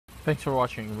Thanks for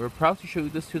watching. We're proud to show you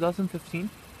this 2015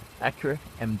 Acura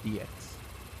MDX.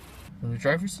 On the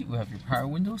driver's seat, we have your power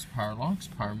windows, power locks,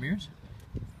 power mirrors,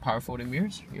 power folding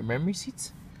mirrors, your memory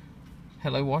seats,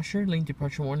 headlight washer, lane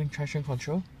departure warning, traction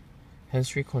control,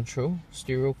 hands-free control,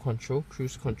 stereo control,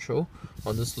 cruise control.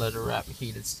 On this leather wrap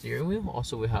heated steering wheel.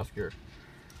 Also, we have your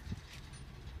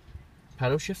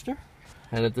paddle shifter.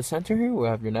 And at the center here, we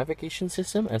have your navigation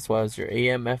system as well as your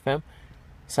AM, FM,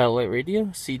 satellite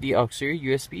radio, CD, auxiliary,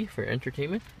 USB for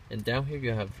entertainment. And down here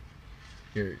you have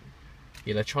your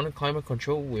electronic climate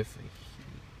control with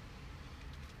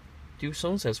dual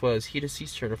zones as well as heated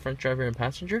seats for the front driver and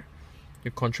passenger.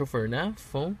 Your control for your nav,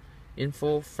 phone,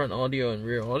 info, front audio and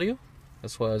rear audio,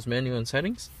 as well as menu and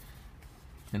settings.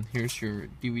 And here's your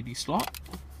DVD slot.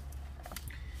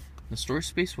 The storage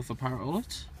space with a power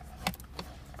outlet.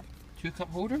 2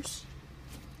 cup holders.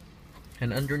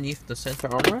 And underneath the center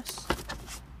armrest,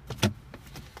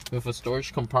 with a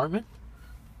storage compartment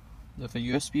with a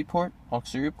USB port,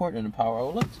 auxiliary port, and a power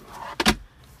outlet.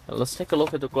 Now let's take a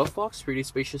look at the glove box. Pretty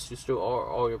spacious to store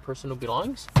all your personal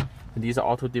belongings. And these are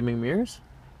auto dimming mirrors.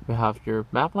 We have your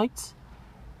map lights,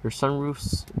 your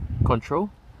sunroof's control,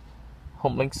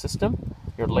 home link system,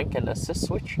 your link and assist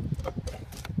switch,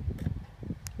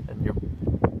 and your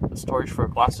storage for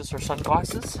glasses or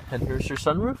sunglasses. And here's your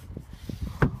sunroof.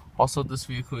 Also, this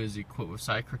vehicle is equipped with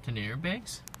side curtain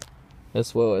airbags,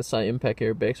 as well as side impact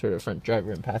airbags for the front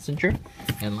driver and passenger.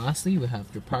 And lastly, we have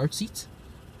your power seats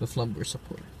with lumbar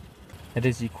support. It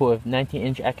is equipped with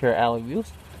 19-inch Acura alloy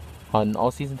wheels on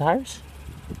all-season tires.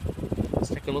 Let's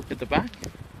take a look at the back.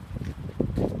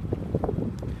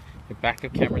 The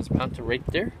backup camera is mounted right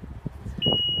there.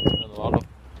 And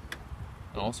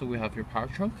also we have your power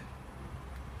trunk.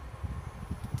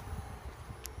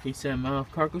 Decent amount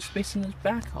of cargo space in the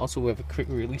back. Also, we have a quick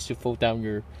release to fold down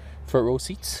your front row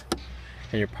seats.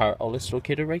 And your power outlets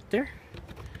located right there.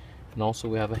 And also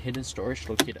we have a hidden storage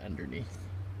located underneath.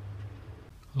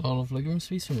 A lot of legroom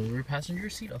space from the rear passenger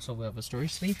seat. Also we have a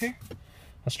storage sleeve here.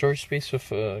 A storage space with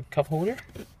a cup holder.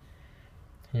 And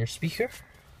your speaker.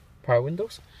 Power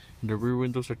windows. And the rear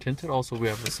windows are tinted. Also we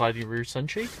have a sliding rear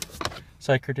sunshade.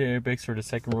 Side curtain airbags for the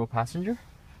second row passenger.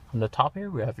 On the top here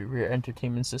we have your rear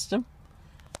entertainment system.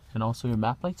 And also your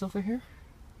map lights over here.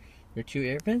 Your 2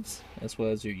 air vents. As well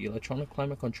as your electronic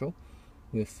climate control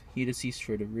with heated seats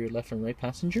for the rear left and right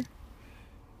passenger.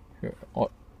 Your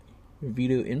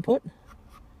video input.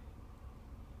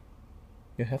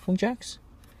 Your headphone jacks.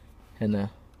 And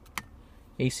a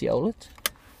AC outlet.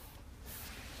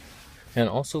 And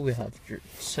also we have your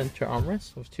center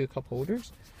armrest with 2 cup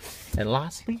holders. And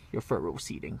lastly, your front row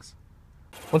seatings.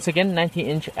 Once again,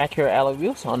 19-inch Acura alloy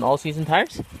wheels on all-season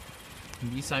tires.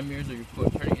 And these side mirrors are your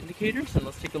forward turning indicators. And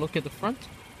let's take a look at the front.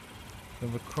 We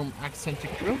have a chrome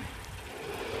accented grille.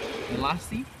 And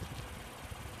lastly,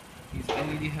 these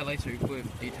LED headlights are equipped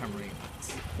with daytime running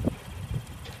lights.